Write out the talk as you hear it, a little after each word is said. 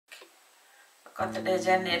కొత్త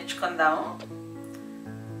డిజైన్ నేర్చుకుందాము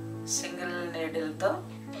సింగిల్ నీడిల్తో.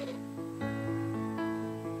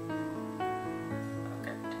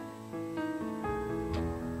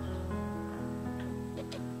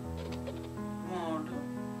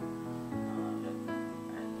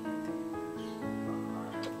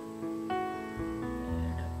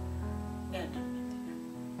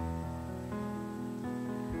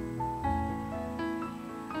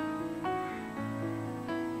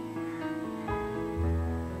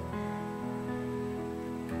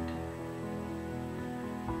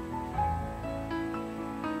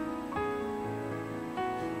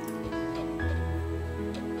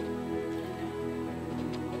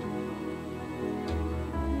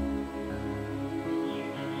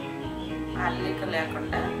 అల్లిక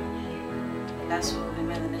లేకుండా ఇలా సూది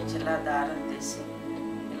మీద నుంచి ఇలా దారం తీసి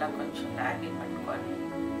ఇలా కొంచెం లాగి పట్టుకొని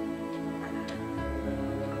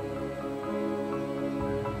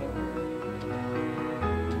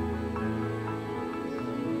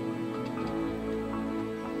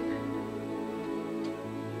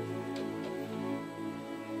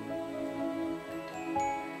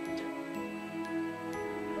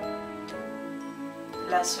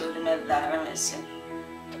ఇలా సూది మీద దారం వేసి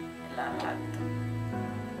ఇలా లాగుతాం.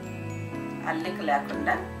 అల్లిక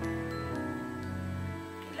లేకుండా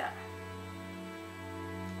ఇలా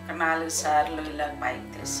ఒక 4 సార్లు ఇలా పైకి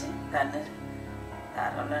తీసి దాన్ని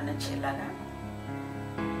దారంలో నుంచి ఇలాగా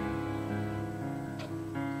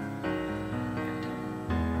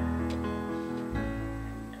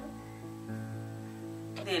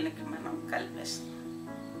దీనికి మనం కలిపేస్తాం.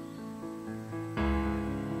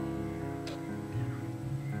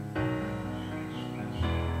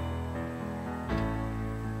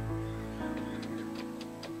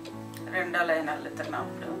 రెండో లైన్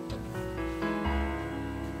అల్లుతున్నప్పుడు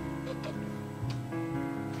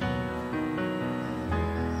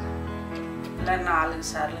ఇలా 4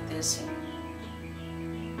 సార్లు తీసి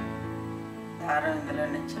దారం ఇందులో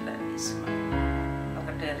నుంచి ఇలా తీసుకుని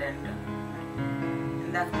 1 2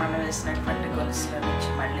 ఇందాక మనం వేసినటువంటి గొలుసులో నుంచి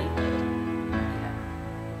మళ్ళీ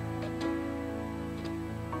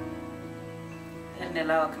దీన్ని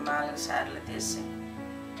ఇలా ఒక 4 సార్లు తీసి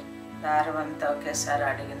దారం అంతా ఒకేసారి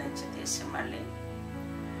అడుగు నుంచి తీసి మళ్ళీ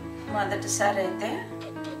మొదటిసారి అయితే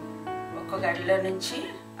ఒక గడిలో నుంచి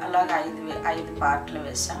అలాగ 5 పార్ట్లు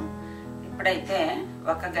వేసాం. ఇప్పుడైతే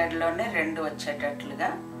ఒక గడిలోనే 2 వచ్చేటట్లుగా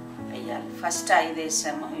వేయాలి. ఫస్ట్ 5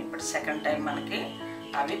 వేసాము, ఇప్పుడు సెకండ్ టైం మనకి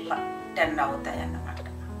అవి 10 అవుతాయి అన్నమాట.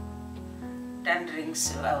 10 రింగ్స్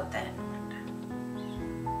అవుతాయి అన్నమాట.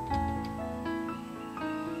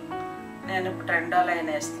 నేను ఇప్పుడు రెండో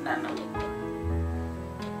లైన్ వేస్తున్నాను.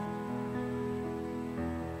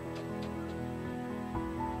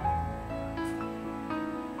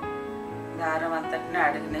 దారం అంతటిని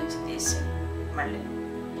అడుగు నుంచి తీసి మళ్ళీ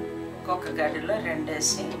ఒక్కొక్క గడిలో 2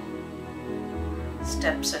 వేసి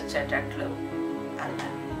స్టెప్స్ వచ్చేటట్లు అలా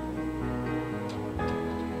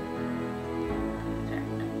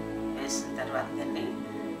 2 వేసిన తర్వాత దీన్ని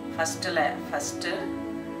ఫస్ట్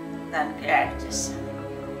దానికి యాడ్ చేసాం.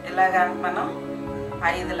 ఇలాగా మనం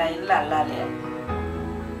 5 లైన్లు అల్లాలి.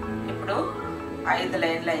 ఇప్పుడు 5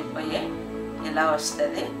 లైన్లు అయిపోయి ఇలా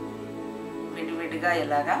వస్తుంది. విడివిడిగా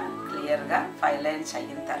ఇలాగా క్లియర్గా 5 లైన్స్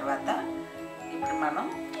అయిన తర్వాత ఇప్పుడు మనం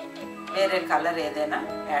వేరే కలర్ ఏదైనా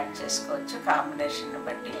యాడ్ చేసుకోవచ్చు కాంబినేషన్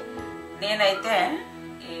బట్టి. నేనైతే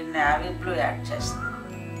ఈ నేవీ బ్లూ యాడ్ చేస్తాను.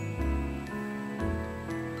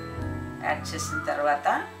 యాడ్ చేసిన తర్వాత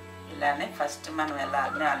ఇలానే ఫస్ట్ మనం ఎలా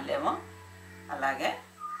అల్లేమో అలాగే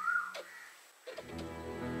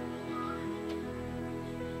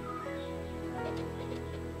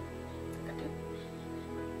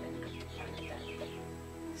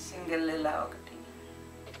సింగిల్ ఇలా 1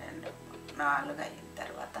 2 4 అయిన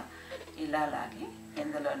తర్వాత ఇలా లాగి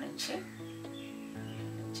ఇందులో నుంచి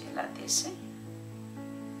ఇలా తీసి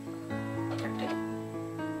 1 2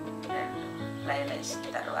 లైన్ వేసిన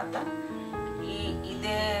తర్వాత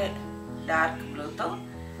ఇదే డార్క్ బ్లూతో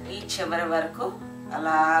ఈ చివరి వరకు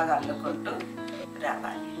అలాగ అల్లుకుంటూ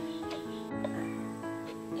రావాలి.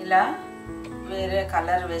 ఇలా వేరే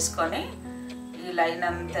కలర్ వేసుకొని ఈ లైన్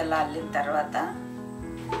అంతా ఇలా అల్లిన తర్వాత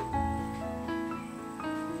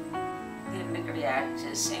దీన్ని ఇక్కడ యాడ్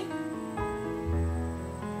చేసి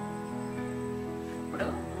ఇప్పుడు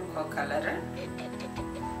ఇంకో కలర్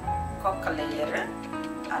ఇంకొక లేయర్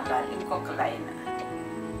అల్లాలి. ఇంకొక లైన్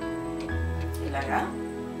ఇలాగా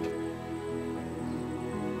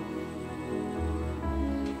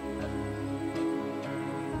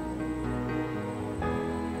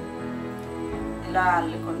ఇలా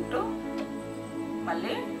అల్లుకుంటూ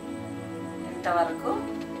మళ్ళీ ఇంతవరకు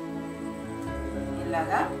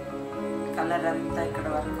ఇలాగా కలర్ అంతా ఇక్కడ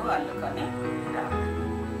వరకు అల్లుకొని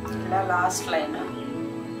ఇలా లాస్ట్ లైన్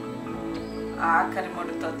ఆఖరి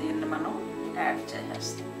ముడితో దీన్ని మనం యాడ్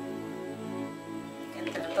చేసేస్తాం.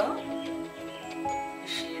 ఇంతటితో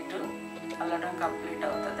షీటు అల్లడం కంప్లీట్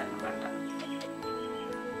అవుతుంది అన్నమాట.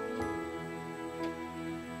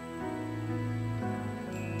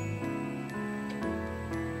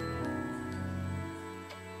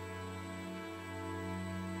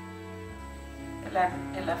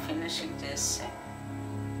 ఇలా ఫినిషింగ్ చేస్తే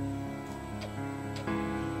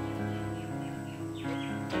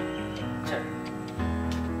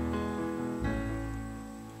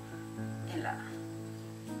ఇలా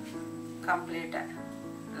కంప్లీట్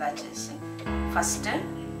ఇలా చేసి ఫస్ట్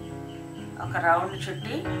ఒక రౌండ్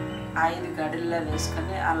చుట్టి 5 గడుల్లో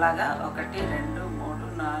వేసుకొని అలాగా 1 2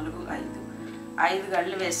 3 4 5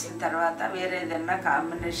 గడులు వేసిన తర్వాత వేరే ఏదైనా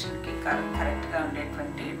కాంబినేషన్కి కరెక్ట్గా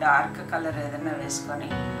ఉండేటువంటి డార్క్ కలర్ ఏదైనా వేసుకొని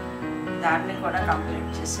దాన్ని కూడా కంప్లీట్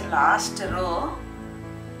చేసి లాస్ట్ రో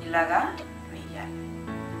ఇలాగా వేయాలి.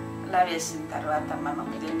 ఇలా వేసిన తర్వాత మనం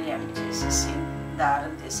దీన్ని ఎండ్ చేసేసి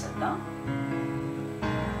దారం తీసేద్దాం.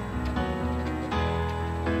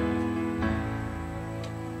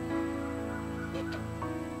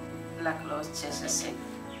 ఇలా క్లోజ్ చేసేసి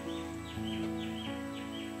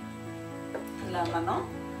ఇలా మనం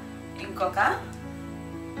ఇంకొక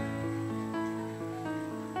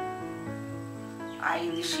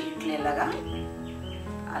 5 షీట్లు ఇలాగా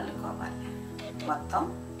అల్లుకోవాలి. మొత్తం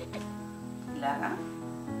ఇలాగా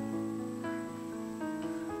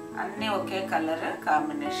అన్నీ ఒకే కలర్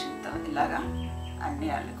కాంబినేషన్తో ఇలాగా అన్నీ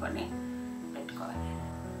అల్లుకొని పెట్టుకోవాలి.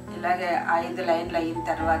 ఇలాగే 5 లైన్లు అయిన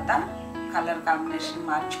తర్వాత కలర్ కాంబినేషన్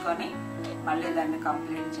మార్చుకొని మళ్ళీ దాన్ని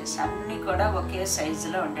కంప్లీట్ చేసి అన్నీ కూడా ఒకే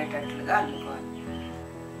సైజులో ఉండేటట్లుగా అల్లుకోవాలి.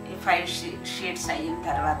 ఈ 5 షీట్స్ అయిన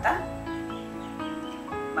తర్వాత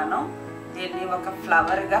మనం దీన్ని ఒక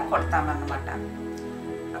ఫ్లవర్గా కొడతామన్నమాట.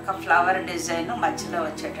 ఒక ఫ్లవర్ డిజైన్ మధ్యలో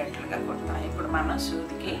వచ్చేటట్లుగా కొడతాం. ఇప్పుడు మనం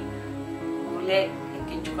సూదికి పూలే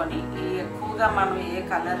ఎక్కించుకొని ఎక్కువగా మనం ఏ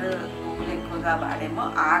కలర్ పూలు ఎక్కువగా వాడేమో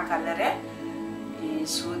ఆ కలరే ఈ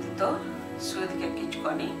సూదికి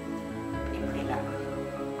ఎక్కించుకొని ఇప్పుడు ఇలా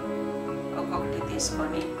ఒక్కొక్కటి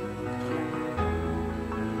తీసుకొని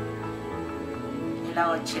ఇలా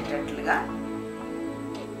వచ్చేటట్లుగా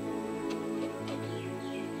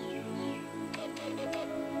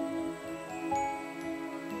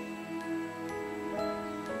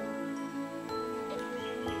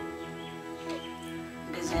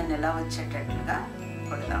డిజైన్ ఇలా వచ్చేటట్లుగా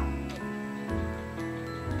కొడదాం.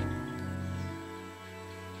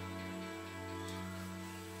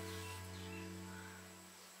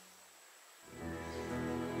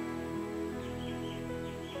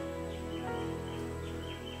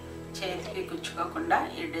 చేతికి గుచ్చుకోకుండా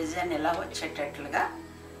ఈ డిజైన్ ఇలా వచ్చేటట్లుగా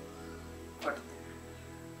కొడుతుంది.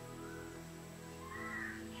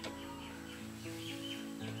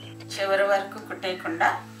 చివరి వరకు కుట్టేయకుండా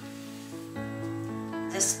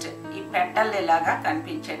జస్ట్ ఈ పెటల్ ఇలాగా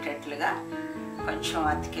కనిపించేటట్లుగా కొంచెం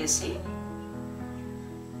అతికేసి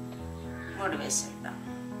ముడి వేసేద్దాం.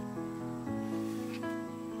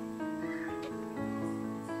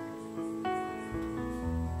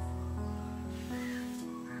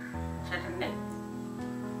 చూడండి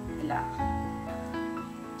ఇలా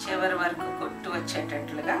చివరి వరకు కుట్టు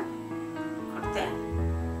వచ్చేటట్లుగా కుడితే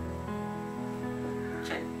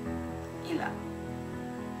ఇలా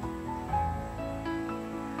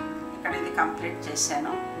ఇక్కడ ఇది కంప్లీట్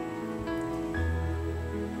చేశాను.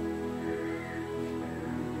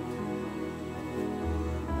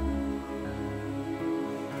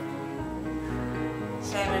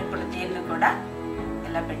 సేమ్ ఇప్పుడు దీన్ని కూడా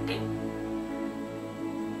ఇలా పెట్టి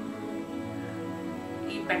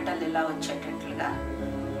ఈ పెటల్ ఇలా వచ్చేటట్లుగా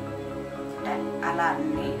అలా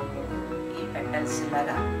అన్ని ఈ పెటల్స్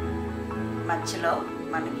ఇలాగా మధ్యలో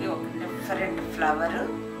మనకి ఒక డిఫరెంట్ ఫ్లవర్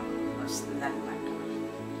వస్తుంది అన్నమాట.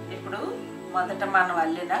 ఇప్పుడు మొదట మనం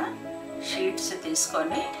అల్లిన షీట్స్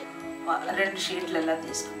తీసుకొని 2 షీట్లు ఇలా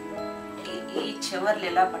తీసుకొని ఈ చివర్లు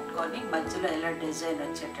ఇలా పట్టుకొని మధ్యలో ఇలా డిజైన్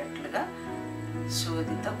వచ్చేటట్లుగా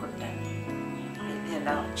సూదితో కుట్టాను. ఇది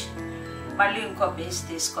ఎలా వచ్చింది. మళ్ళీ ఇంకో పీస్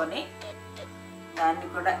తీసుకొని దాన్ని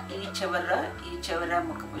కూడా ఈ చివర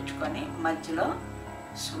ముక్క పుచ్చుకొని మధ్యలో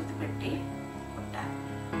సూది పెట్టి కుట్టాను.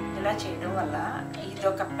 ఇలా చేయడం వల్ల ఇది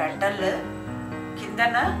ఒక పెటల్,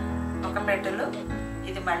 కిందన ఒక పెటలు,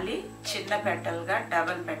 ఇది మళ్ళీ చిన్న పెటల్గా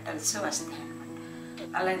డబల్ పెటల్స్ వస్తాయి అన్నమాట.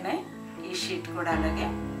 అలాగే ఈ షీట్ కూడా అలాగే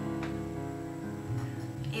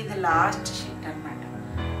ఇది లాస్ట్ షీట్ అన్నమాట.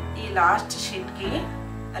 ఈ లాస్ట్ షీట్కి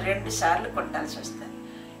 2 సార్లు కుట్టాల్సి వస్తుంది.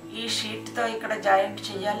 ఈ షీట్తో ఇక్కడ జాయింట్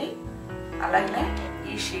చేయాలి, అలాగే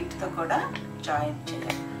ఈ షీట్తో కూడా జాయింట్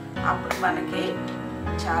చేయాలి. అప్పుడు మనకి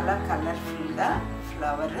చాలా కలర్ఫుల్గా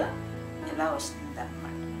ఫ్లవర్ ఇలా వస్తుంది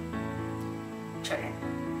అన్నమాట. చూడండి,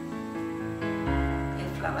 ఈ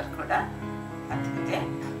ఫ్లవర్ కూడా అతికితే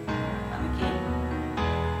మనకి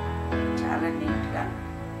చాలా నీట్గా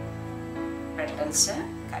పెటల్స్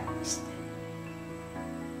కనిపిస్తాయి.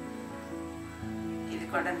 ఇది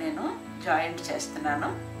కూడా నేను జాయింట్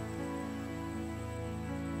చేస్తున్నాను.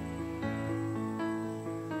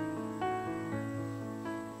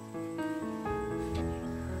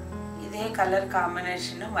 ఇదే కలర్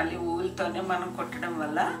కాంబినేషన్ మళ్ళీ ఊలుతోనే మనం కుట్టడం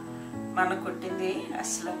వల్ల మనం కుట్టింది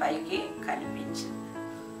అసలు పైకి కనిపించింది.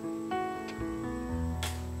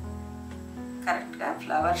 కరెక్ట్గా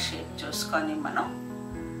ఫ్లవర్ షేప్ చూసుకొని మనం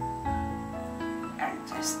యాడ్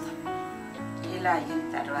చేస్తాం. ఇలా అయిన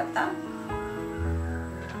తర్వాత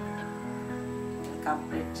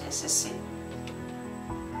కంప్లీట్ చేసేసి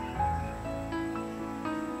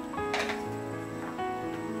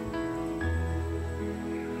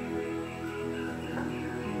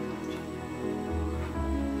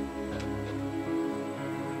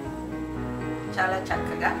చాలా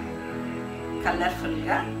చక్కగా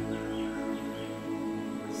కలర్ఫుల్గా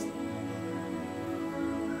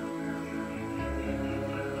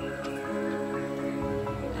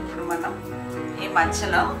ఇప్పుడు మనం ఈ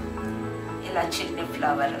మధ్యలో ఇలా చిన్న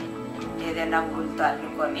ఫ్లవర్ ఏదైనా పూలతో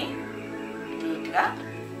అల్లుకొని నీట్గా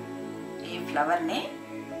ఈ ఫ్లవర్ని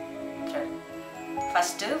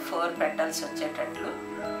ఫస్ట్ 4 పెటల్స్ వచ్చేటట్లు,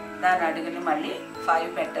 దాని అడుగుని మళ్ళీ 5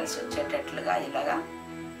 పెటల్స్ వచ్చేటట్లుగా ఇలాగా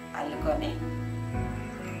అల్లుకొని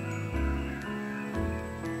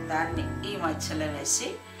దాన్ని ఈ మధ్యలో వేసి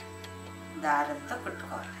దారంతో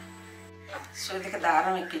కుట్టుకోవాలి. సూదికి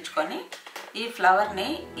దారం ఎక్కించుకొని ఈ ఫ్లవర్ని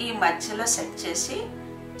ఈ మధ్యలో సెట్ చేసి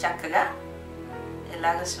చక్కగా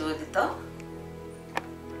ఇలాగ సూదితో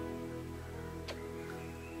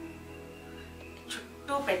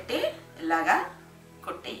చుట్టూ పెట్టి ఇలాగా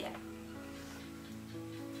కుట్టేయాలి.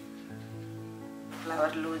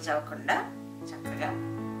 ఫ్లవర్ లూజ్ అవ్వకుండా చక్కగా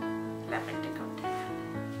ఇలా పెట్టి కుట్టేయాలి.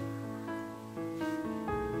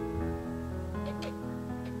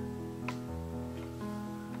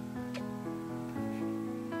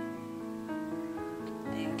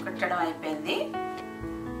 కుట్టడం అయిపోయింది.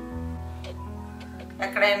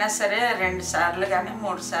 ఎక్కడైనా సరే 2 సార్లు కానీ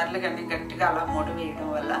 3 సార్లు కానీ గట్టిగా అలా ముడి వేయడం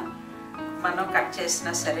వల్ల మనం కట్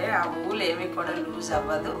చేసినా సరే ఆ ఊలు ఏమీ కూడా లూజ్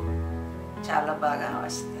అవ్వదు, చాలా బాగా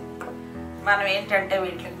వస్తుంది. మనం ఏంటంటే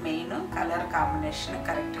వీటికి మెయిన్ కలర్ కాంబినేషన్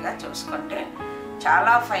కరెక్ట్గా చూసుకుంటే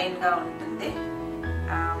చాలా ఫైన్గా ఉంటుంది.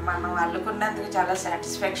 మనం అల్లుకున్నందుకు చాలా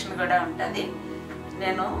సాటిస్ఫాక్షన్ కూడా ఉంటుంది.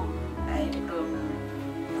 నేను ఇప్పుడు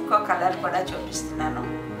ఇంకో కలర్ కూడా చూపిస్తున్నాను,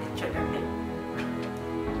 చూడండి.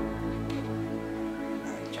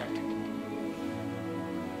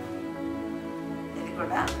 ఇది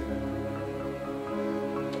కూడా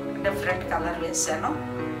డిఫరెంట్ కలర్ వేసాను,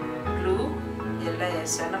 బ్లూ ఎల్లో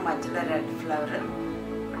వేసాను, మధ్యలో రెడ్ ఫ్లవర్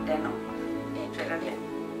పెట్టాను. చూడండి,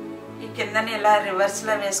 ఈ కిందని ఇలా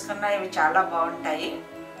రివర్స్లో వేసుకున్నా ఇవి చాలా బాగుంటాయి.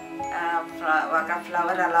 ఒక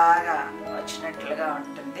ఫ్లవర్ అలాగా వచ్చినట్లుగా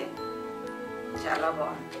ఉంటుంది, చాలా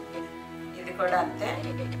బాగుంటుంది. ఇది కూడా అంతే,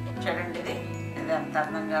 చూడండి ఇది ఎంత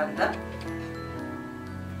అందంగా ఉందో.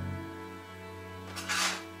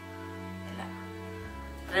 ఇలా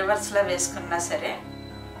రివర్స్లో వేసుకున్నా సరే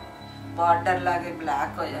బార్డర్ లాగా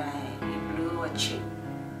బ్లాక్ బ్లూ వచ్చి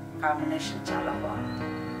కాంబినేషన్ చాలా బాగుంది.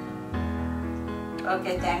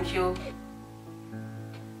 Okay, thank you.